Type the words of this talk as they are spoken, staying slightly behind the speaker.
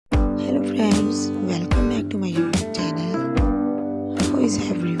Hello friends, welcome back to my YouTube channel. How is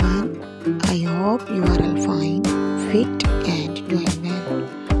everyone? I hope you are all fine, fit and doing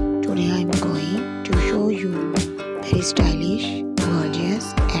well. Today I am going to show you very stylish,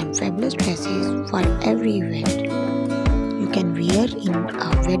 gorgeous and fabulous dresses for every event. You can wear in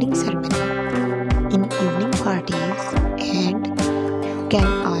a wedding ceremony, in evening parties, and you can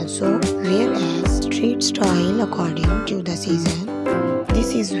also wear as street style according to the season.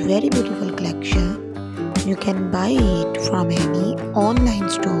 This is very beautiful collection. You can buy it from any online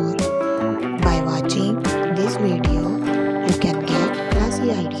store. By watching this video, you can get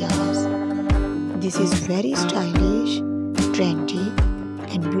classy ideas. This is very stylish, trendy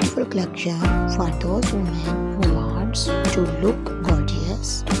and beautiful collection for those women who wants to look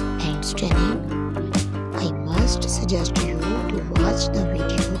gorgeous and stunning. I must suggest you to watch the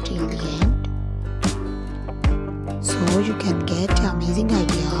video till the end, so you can get amazing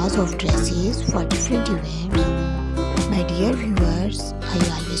ideas of dresses for different events. My dear viewers, I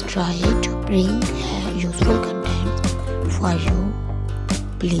always try to bring useful content for you.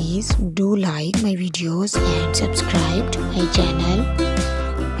 Please do like my videos and subscribe to my channel,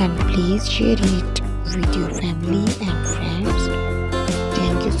 and please share it with your family and friends.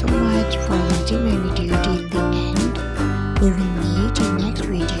 Thank you so much for watching my video till the end. We will meet